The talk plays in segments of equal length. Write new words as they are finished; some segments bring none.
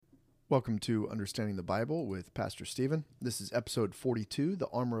Welcome to Understanding the Bible with Pastor Stephen. This is episode 42, The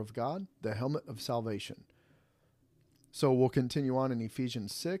Armor of God, the Helmet of Salvation. So we'll continue on in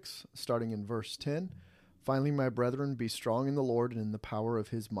Ephesians 6, starting in verse 10. Finally, my brethren, be strong in the Lord and in the power of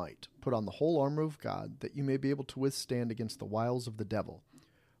his might. Put on the whole armor of God, that you may be able to withstand against the wiles of the devil.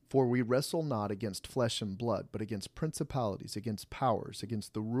 For we wrestle not against flesh and blood, but against principalities, against powers,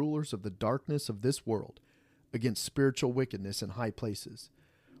 against the rulers of the darkness of this world, against spiritual wickedness in high places.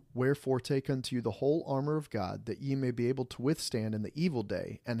 Wherefore take unto you the whole armor of God, that ye may be able to withstand in the evil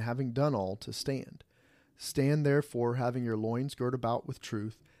day, and having done all, to stand. Stand therefore, having your loins girt about with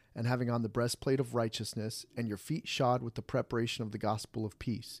truth, and having on the breastplate of righteousness, and your feet shod with the preparation of the gospel of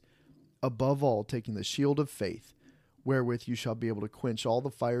peace. Above all, taking the shield of faith, wherewith you shall be able to quench all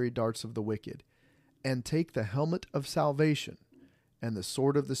the fiery darts of the wicked, and take the helmet of salvation, and the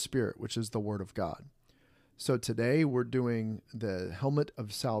sword of the Spirit, which is the word of God. So today we're doing the helmet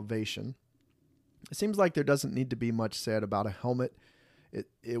of salvation. It seems like there doesn't need to be much said about a helmet.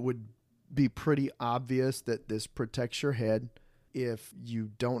 It would be pretty obvious that this protects your head. If you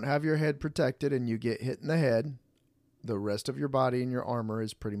don't have your head protected and you get hit in the head, the rest of your body and your armor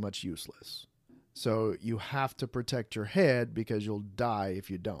is pretty much useless. So you have to protect your head because you'll die if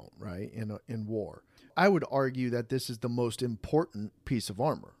you don't, right? In war. I would argue that this is the most important piece of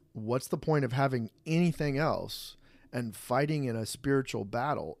armor. What's the point of having anything else and fighting in a spiritual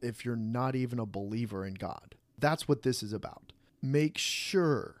battle if you're not even a believer in God? That's what this is about. Make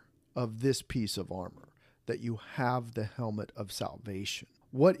sure of this piece of armor, that you have the helmet of salvation.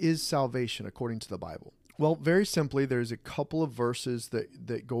 What is salvation according to the Bible? Well, very simply, there's a couple of verses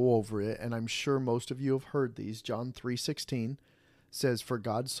that go over it, and I'm sure most of you have heard these. John 3:16 says, "For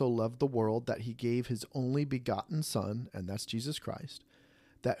God so loved the world that he gave his only begotten Son," and that's Jesus Christ,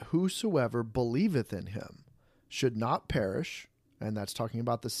 "that whosoever believeth in him should not perish," and that's talking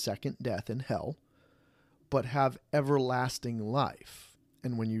about the second death in hell, "but have everlasting life."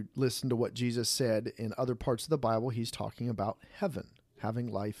 And when you listen to what Jesus said in other parts of the Bible, he's talking about heaven,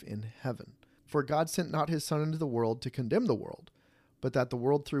 having life in heaven. "For God sent not his Son into the world to condemn the world, but that the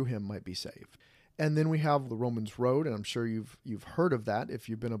world through him might be saved." And then we have the Romans Road, and I'm sure you've heard of that if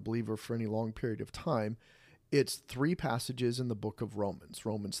you've been a believer for any long period of time. It's 3 passages in the book of Romans.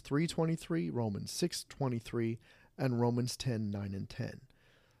 Romans 3:23, Romans 6:23, and Romans 10:9 and 10.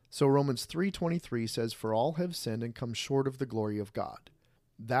 So Romans 3:23 says, "For all have sinned and come short of the glory of God."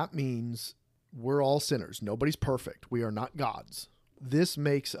 That means we're all sinners. Nobody's perfect. We are not gods. This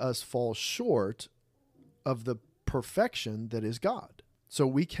makes us fall short of the perfection that is God. So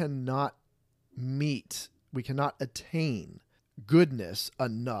we cannot attain goodness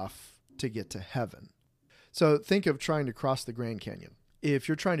enough to get to heaven. So think of trying to cross the Grand Canyon. If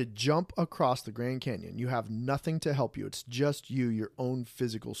you're trying to jump across the Grand Canyon, you have nothing to help you. It's just you, your own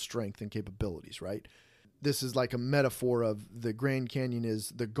physical strength and capabilities, right? This is like a metaphor of the Grand Canyon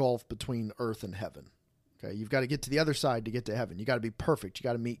is the gulf between earth and heaven. Okay, you've got to get to the other side to get to heaven. You got to be perfect. You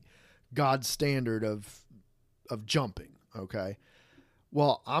got to meet God's standard of jumping, okay?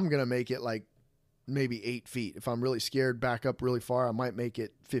 Well, I'm going to make it like maybe 8 feet. If I'm really scared, back up really far, I might make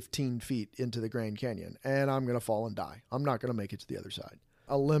it 15 feet into the Grand Canyon, and I'm going to fall and die. I'm not going to make it to the other side.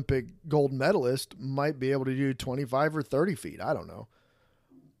 Olympic gold medalist might be able to do 25 or 30 feet. I don't know.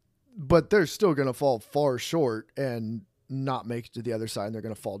 But they're still going to fall far short and not make it to the other side, and they're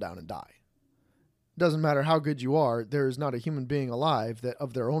going to fall down and die. Doesn't matter how good you are, there is not a human being alive that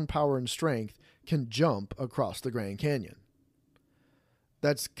of their own power and strength can jump across the Grand Canyon.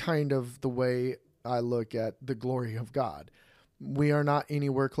 That's kind of the way I look at the glory of God. We are not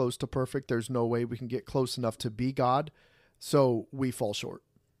anywhere close to perfect. There's no way we can get close enough to be God, so we fall short,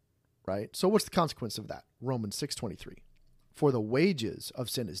 right? So what's the consequence of that? Romans 6:23. "For the wages of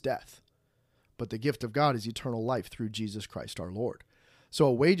sin is death, but the gift of God is eternal life through Jesus Christ our Lord." So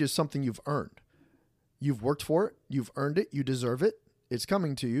a wage is something you've earned. You've worked for it. You've earned it. You deserve it. It's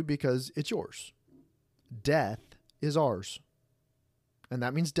coming to you because it's yours. Death is ours. And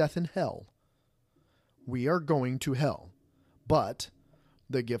that means death in hell. We are going to hell. But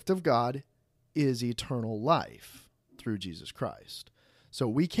the gift of God is eternal life through Jesus Christ. So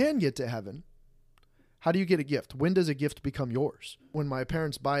we can get to heaven. How do you get a gift? When does a gift become yours? When my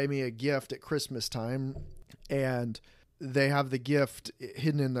parents buy me a gift at Christmas time and they have the gift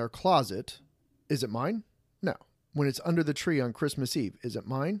hidden in their closet, is it mine? No. When it's under the tree on Christmas Eve, is it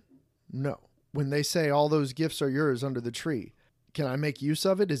mine? No. When they say all those gifts are yours under the tree, can I make use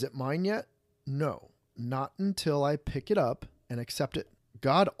of it? Is it mine yet? No. Not until I pick it up and accept it.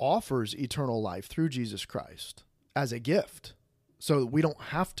 God offers eternal life through Jesus Christ as a gift, so we don't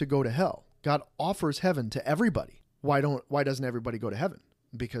have to go to hell. God offers heaven to everybody. Why doesn't everybody go to heaven?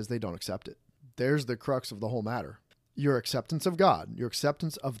 because they don't accept it. There's the crux of the whole matter. Your acceptance of God, your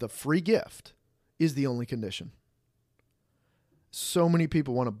acceptance of the free gift is the only condition. So many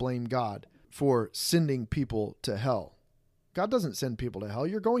people want to blame God for sending people to hell. God doesn't send people to hell.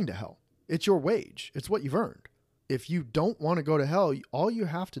 You're going to hell. It's your wage. It's what you've earned. If you don't want to go to hell, all you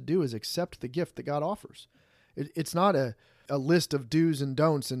have to do is accept the gift that God offers. It's not a list of do's and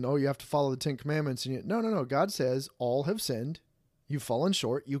don'ts and, you have to follow the 10 Commandments. And no. God says all have sinned. You've fallen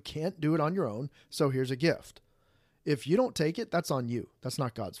short. You can't do it on your own. So here's a gift. If you don't take it, that's on you. That's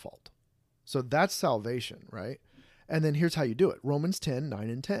not God's fault. So that's salvation, right? And then here's how you do it. Romans 10, 9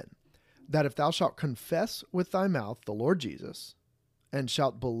 and 10. That if thou shalt confess with thy mouth the Lord Jesus, and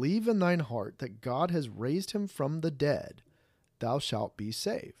shalt believe in thine heart that God has raised him from the dead, thou shalt be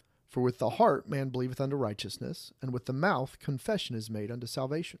saved. For with the heart man believeth unto righteousness, and with the mouth confession is made unto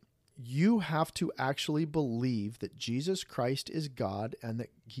salvation. You have to actually believe that Jesus Christ is God and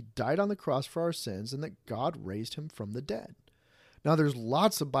that he died on the cross for our sins and that God raised him from the dead. Now, there's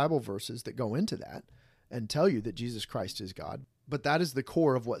lots of Bible verses that go into that and tell you that Jesus Christ is God, but that is the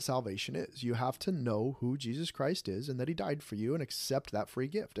core of what salvation is. You have to know who Jesus Christ is and that he died for you and accept that free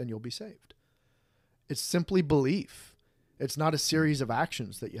gift and you'll be saved. It's simply belief. It's not a series of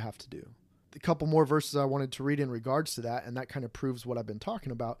actions that you have to do. A couple more verses I wanted to read in regards to that, and that kind of proves what I've been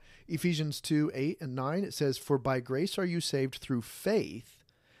talking about. Ephesians 2, 8 and 9, it says, For by grace are you saved through faith,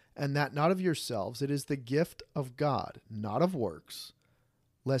 and that not of yourselves, it is the gift of God, not of works,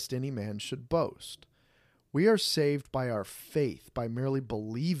 lest any man should boast. We are saved by our faith, by merely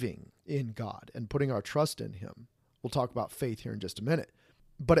believing in God and putting our trust in him. We'll talk about faith here in just a minute.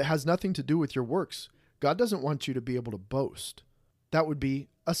 But it has nothing to do with your works. God doesn't want you to be able to boast. That would be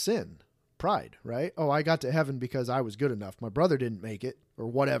a sin. Pride, right? I got to heaven because I was good enough. My brother didn't make it or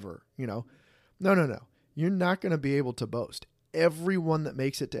whatever, No. You're not going to be able to boast. Everyone that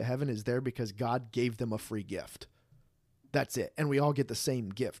makes it to heaven is there because God gave them a free gift. That's it. And we all get the same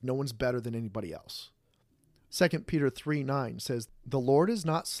gift. No one's better than anybody else. 2 Peter 3:9 says, The Lord is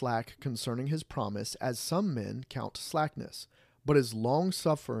not slack concerning his promise, as some men count slackness, but is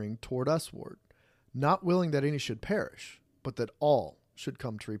long-suffering toward usward, not willing that any should perish, but that all should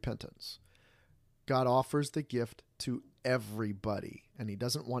come to repentance. God offers the gift to everybody, and he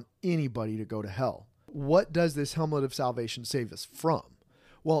doesn't want anybody to go to hell. What does this helmet of salvation save us from?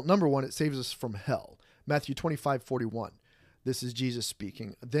 Well, number one, it saves us from hell. Matthew 25:41. This is Jesus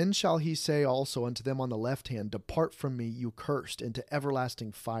speaking. Then shall he say also unto them on the left hand, Depart from me, you cursed, into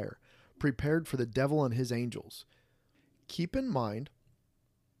everlasting fire, prepared for the devil and his angels. Keep in mind,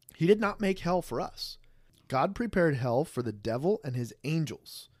 he did not make hell for us. God prepared hell for the devil and his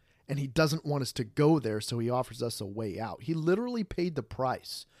angels, and he doesn't want us to go there, so he offers us a way out. He literally paid the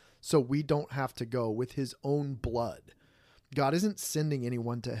price so we don't have to go with his own blood. God isn't sending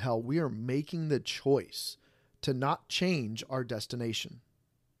anyone to hell. We are making the choice to not change our destination.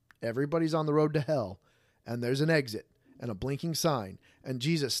 Everybody's on the road to hell, and there's an exit and a blinking sign, and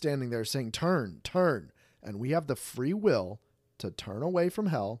Jesus standing there saying, Turn, turn. And we have the free will to turn away from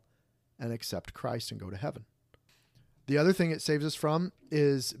hell and accept Christ and go to heaven. The other thing it saves us from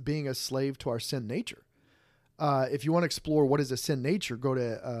is being a slave to our sin nature. If you want to explore what is a sin nature, go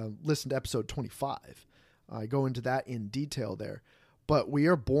to listen to episode 25. I go into that in detail there. But we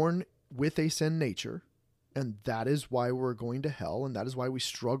are born with a sin nature, and that is why we're going to hell, and that is why we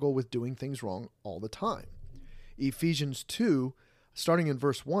struggle with doing things wrong all the time. Ephesians 2, starting in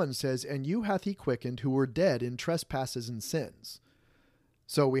verse 1, says, And you hath he quickened who were dead in trespasses and sins.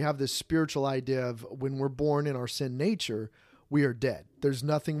 So we have this spiritual idea of when we're born in our sin nature, we are dead. There's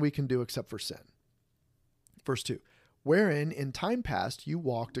nothing we can do except for sin. Verse 2, Wherein in time past you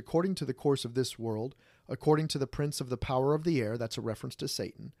walked according to the course of this world, according to the prince of the power of the air, that's a reference to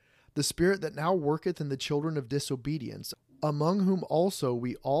Satan, the spirit that now worketh in the children of disobedience, among whom also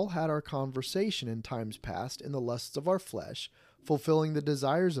we all had our conversation in times past in the lusts of our flesh, fulfilling the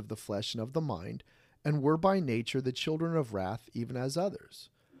desires of the flesh and of the mind, and were by nature the children of wrath, even as others.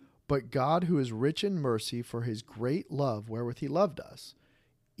 But God, who is rich in mercy for his great love wherewith he loved us,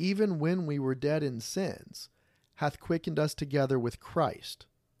 even when we were dead in sins, hath quickened us together with Christ.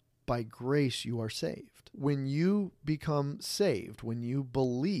 By grace you are saved. When you become saved, when you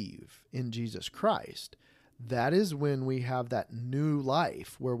believe in Jesus Christ, that is when we have that new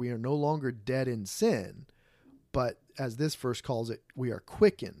life where we are no longer dead in sin, but as this verse calls it, we are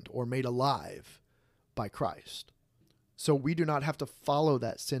quickened or made alive by Christ. So we do not have to follow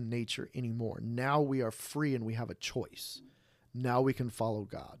that sin nature anymore. Now we are free and we have a choice. Now we can follow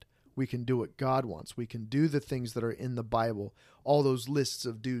God. We can do what God wants. We can do the things that are in the Bible, all those lists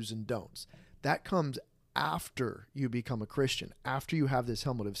of do's and don'ts. That comes after you become a Christian, after you have this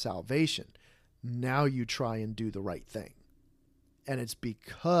helmet of salvation, now you try and do the right thing. And it's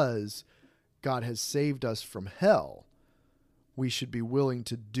because God has saved us from hell, we should be willing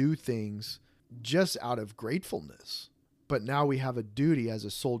to do things just out of gratefulness. But now we have a duty as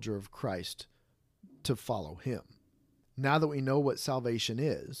a soldier of Christ to follow him. Now that we know what salvation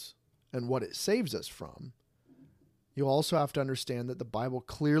is and what it saves us from, you also have to understand that the Bible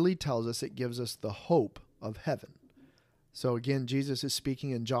clearly tells us it gives us the hope of heaven. So again, Jesus is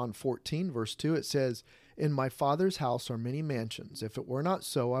speaking in John 14, verse 2. It says, "In my Father's house are many mansions. If it were not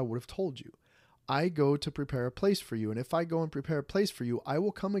so, I would have told you. I go to prepare a place for you. And if I go and prepare a place for you, I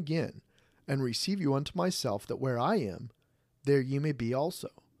will come again and receive you unto myself, that where I am, there ye may be also."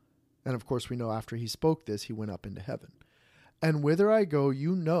 And of course, we know after he spoke this, he went up into heaven. "And whither I go,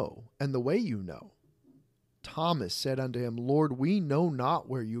 you know, and the way you know." Thomas said unto him, "Lord, we know not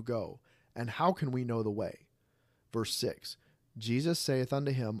where you go, and how can we know the way?" Verse 6, Jesus saith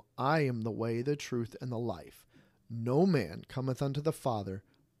unto him, "I am the way, the truth, and the life. No man cometh unto the Father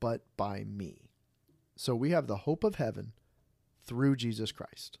but by me." So we have the hope of heaven through Jesus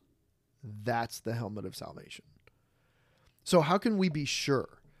Christ. That's the helmet of salvation. So how can we be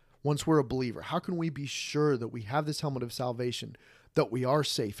sure, once we're a believer, how can we be sure that we have this helmet of salvation, that we are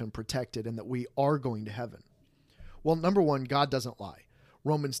safe and protected, and that we are going to heaven? Well, number one, God doesn't lie.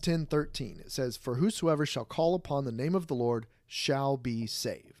 Romans 10:13, it says, "For whosoever shall call upon the name of the Lord shall be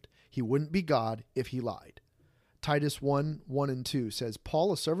saved." He wouldn't be God if he lied. Titus 1:1-2 says,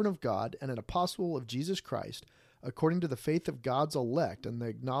 "Paul, a servant of God and an apostle of Jesus Christ, according to the faith of God's elect and the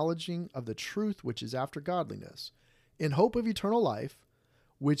acknowledging of the truth which is after godliness, in hope of eternal life,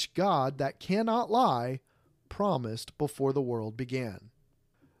 which God, that cannot lie, promised before the world began."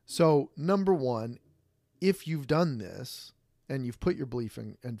 So, number one, if you've done this and you've put your belief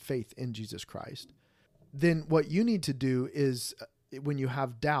and faith in Jesus Christ, then what you need to do is, when you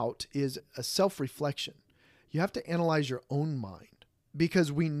have doubt, is a self-reflection. You have to analyze your own mind,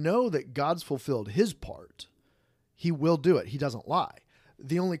 because we know that God's fulfilled his part. He will do it. He doesn't lie.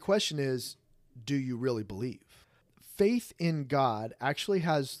 The only question is, do you really believe? Faith in God actually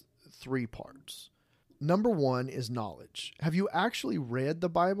has three parts. Number one is knowledge. Have you actually read the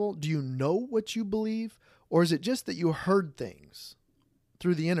Bible? Do you know what you believe? Or is it just that you heard things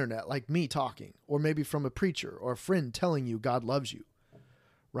through the internet, like me talking, or maybe from a preacher or a friend telling you God loves you,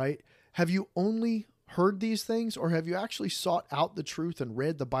 right? Have you only heard these things, or have you actually sought out the truth and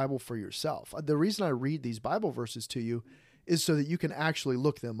read the Bible for yourself? The reason I read these Bible verses to you is so that you can actually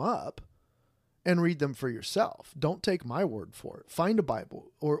look them up and read them for yourself. Don't take my word for it. Find a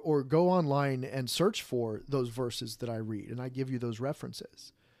Bible or go online and search for those verses that I read, and I give you those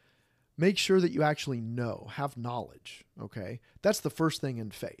references. Make sure that you actually know, have knowledge, okay? That's the first thing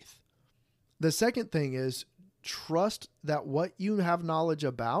in faith. The second thing is trust that what you have knowledge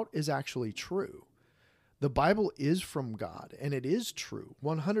about is actually true. The Bible is from God, and it is true,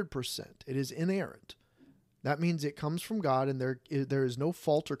 100%. It is inerrant. That means it comes from God, and there is no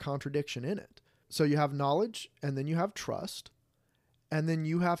fault or contradiction in it. So you have knowledge, and then you have trust, and then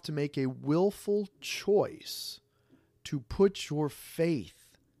you have to make a willful choice to put your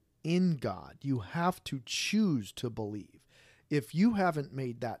faith in God. You have to choose to believe. If you haven't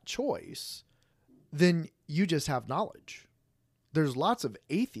made that choice, then you just have knowledge. There's lots of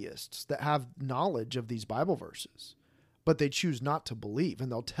atheists that have knowledge of these Bible verses, but they choose not to believe, and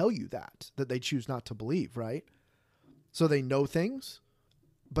they'll tell you that they choose not to believe, right? So they know things,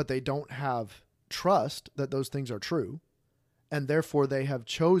 but they don't have trust that those things are true, and therefore they have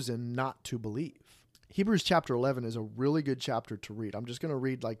chosen not to believe. Hebrews chapter 11 is a really good chapter to read. I'm just going to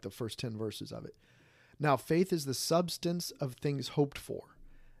read like the first 10 verses of it. "Now faith is the substance of things hoped for,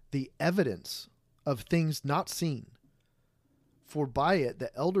 the evidence of things not seen. For by it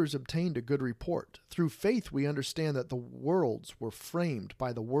the elders obtained a good report. Through faith we understand that the worlds were framed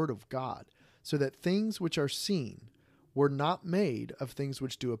by the word of God, so that things which are seen were not made of things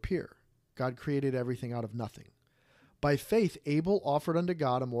which do appear. God created everything out of nothing. By faith Abel offered unto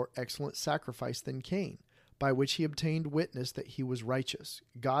God a more excellent sacrifice than Cain, by which he obtained witness that he was righteous,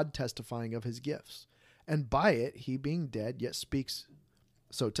 God testifying of his gifts. And by it he, being dead, yet speaks.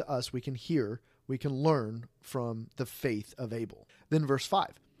 So to us we can hear, we can learn from the faith of Abel." Then verse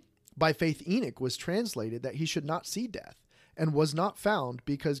 5, "By faith Enoch was translated that he should not see death, and was not found,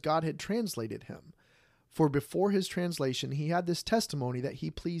 because God had translated him. For before his translation he had this testimony that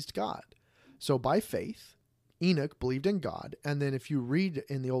he pleased God. So by faith Enoch believed in God." And then if you read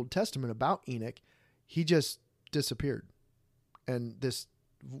in the Old Testament about Enoch, he just disappeared. And this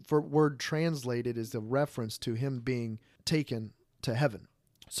word translated is a reference to him being taken to heaven.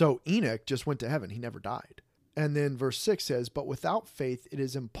 So Enoch just went to heaven. He never died. And then verse 6 says, but without faith it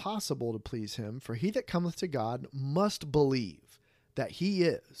is impossible to please him, for he that cometh to God must believe that he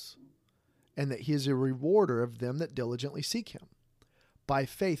is, and that he is a rewarder of them that diligently seek him. By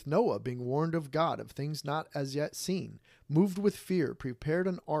faith Noah, being warned of God of things not as yet seen, moved with fear, prepared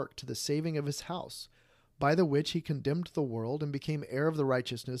an ark to the saving of his house, by the which he condemned the world and became heir of the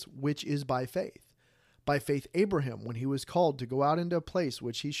righteousness which is by faith. By faith Abraham, when he was called to go out into a place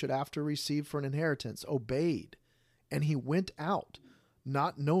which he should after receive for an inheritance, obeyed, and he went out,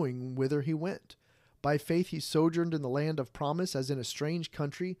 not knowing whither he went. By faith he sojourned in the land of promise, as in a strange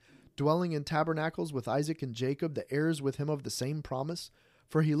country, dwelling in tabernacles with Isaac and Jacob, the heirs with him of the same promise.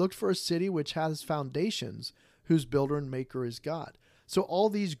 For he looked for a city which has foundations, whose builder and maker is God. So all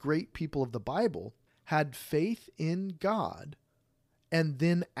these great people of the Bible had faith in God and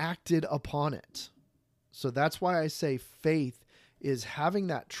then acted upon it. So that's why I say faith is having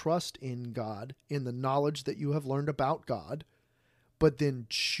that trust in God, in the knowledge that you have learned about God, but then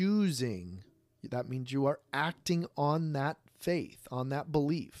choosing. That means you are acting on that faith, on that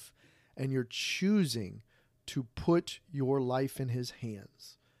belief, and you're choosing to put your life in his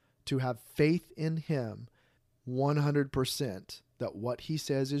hands, to have faith in him 100% that what he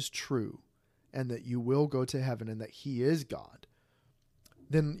says is true and that you will go to heaven and that he is God.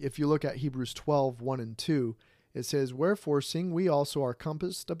 Then if you look at Hebrews 12, 1 and 2, it says, wherefore, seeing we also are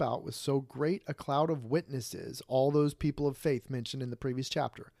compassed about with so great a cloud of witnesses, all those people of faith mentioned in the previous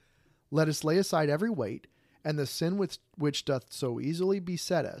chapter, let us lay aside every weight and the sin which doth so easily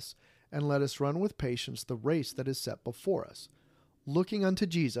beset us, and let us run with patience the race that is set before us, looking unto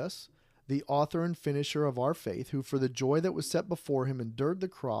Jesus, the author and finisher of our faith, who for the joy that was set before him endured the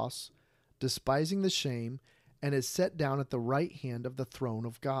cross, despising the shame, and is set down at the right hand of the throne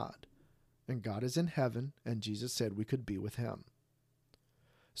of God. And God is in heaven, and Jesus said we could be with him.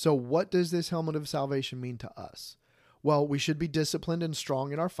 So what does this helmet of salvation mean to us? Well, we should be disciplined and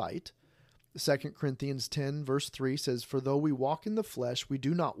strong in our fight. 2 Corinthians 10 verse 3 says, for though we walk in the flesh, we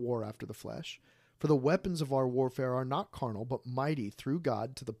do not war after the flesh. For the weapons of our warfare are not carnal, but mighty through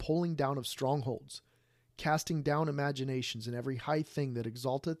God to the pulling down of strongholds, casting down imaginations and every high thing that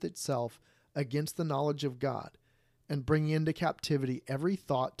exalteth itself against the knowledge of God, and bringing into captivity every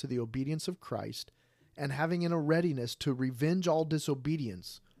thought to the obedience of Christ, and having in a readiness to revenge all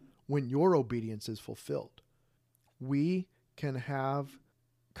disobedience when your obedience is fulfilled. We can have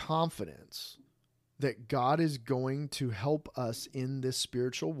confidence that God is going to help us in this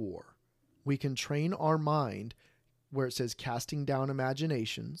spiritual war. We can train our mind where it says casting down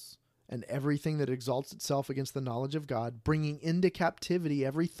imaginations and everything that exalts itself against the knowledge of God, bringing into captivity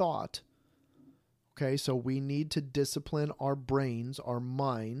every thought. Okay, so we need to discipline our brains, our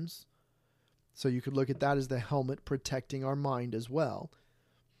minds. So you could look at that as the helmet protecting our mind as well.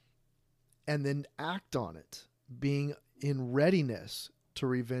 And then act on it, being in readiness to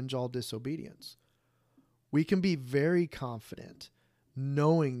revenge all disobedience. We can be very confident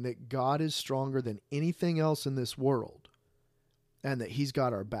knowing that God is stronger than anything else in this world and that he's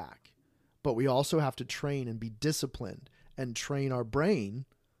got our back. But we also have to train and be disciplined and train our brain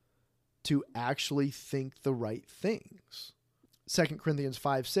to actually think the right things. 2 Corinthians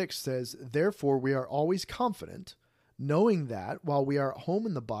 5:6 says, therefore we are always confident, knowing that while we are at home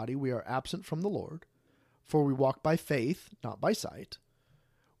in the body, we are absent from the Lord, for we walk by faith, not by sight.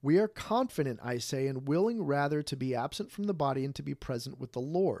 We are confident, I say, and willing rather to be absent from the body and to be present with the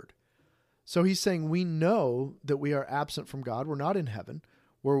Lord. So he's saying we know that we are absent from God. We're not in heaven.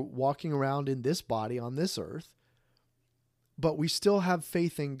 We're walking around in this body on this earth, but we still have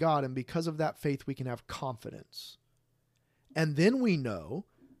faith in God, and because of that faith, we can have confidence. And then we know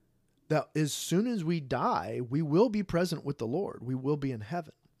that as soon as we die, we will be present with the Lord. We will be in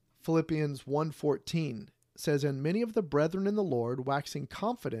heaven. Philippians 1:14 says, and many of the brethren in the Lord, waxing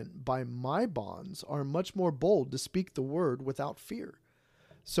confident by my bonds, are much more bold to speak the word without fear.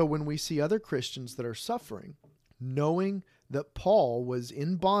 So when we see other Christians that are suffering, knowing that Paul was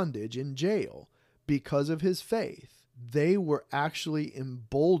in bondage, in jail, because of his faith, they were actually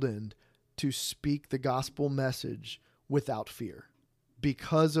emboldened to speak the gospel message without fear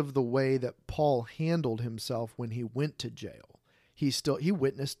because of the way that Paul handled himself when he went to jail. He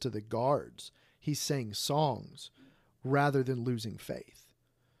witnessed to the guards. He sang songs rather than losing faith.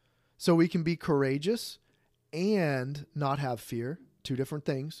 So we can be courageous and not have fear. Two different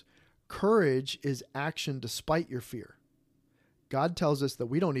things. Courage is action despite your fear. God tells us that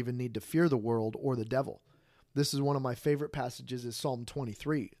we don't even need to fear the world or the devil. This is one of my favorite passages is Psalm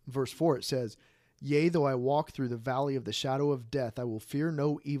 23. Verse 4, it says, yea, though I walk through the valley of the shadow of death, I will fear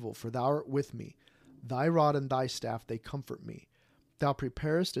no evil, for thou art with me. Thy rod and thy staff, they comfort me. Thou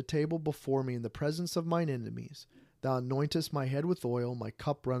preparest a table before me in the presence of mine enemies. Thou anointest my head with oil, my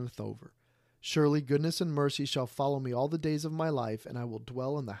cup runneth over. Surely goodness and mercy shall follow me all the days of my life, and I will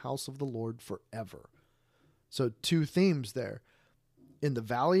dwell in the house of the Lord forever. So 2 themes there. In the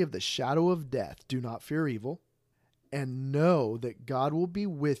valley of the shadow of death, do not fear evil, and know that God will be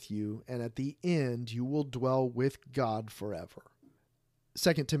with you, and at the end you will dwell with God forever.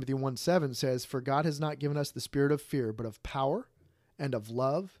 2 Timothy 1:7 says, For God has not given us the spirit of fear, but of power, and of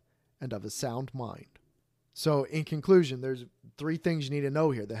love, and of a sound mind. So in conclusion, there's 3 things you need to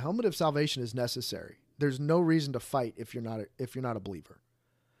know here. The helmet of salvation is necessary. There's no reason to fight if you're not a believer.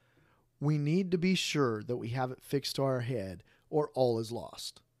 We need to be sure that we have it fixed to our head, or all is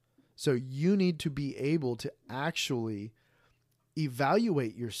lost. So you need to be able to actually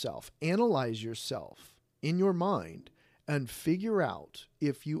evaluate yourself, analyze yourself in your mind, and figure out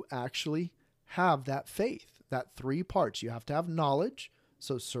if you actually have that faith. That 3 parts. You have to have knowledge,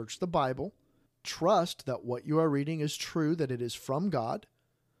 so search the Bible. Trust that what you are reading is true, that it is from God.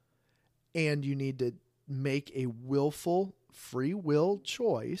 And you need to make a willful, free will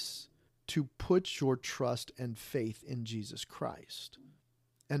choice to put your trust and faith in Jesus Christ.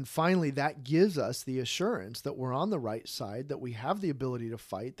 And finally, that gives us the assurance that we're on the right side, that we have the ability to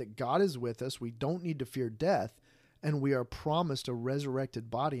fight, that God is with us, we don't need to fear death, and we are promised a resurrected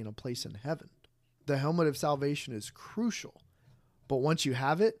body and a place in heaven. The helmet of salvation is crucial, but once you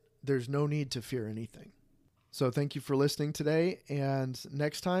have it, there's no need to fear anything. So thank you for listening today, and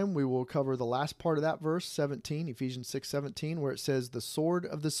next time we will cover the last part of that verse, 17, Ephesians 6:17, where it says the sword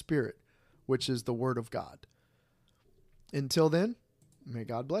of the Spirit, which is the word of God. Until then, may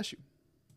God bless you.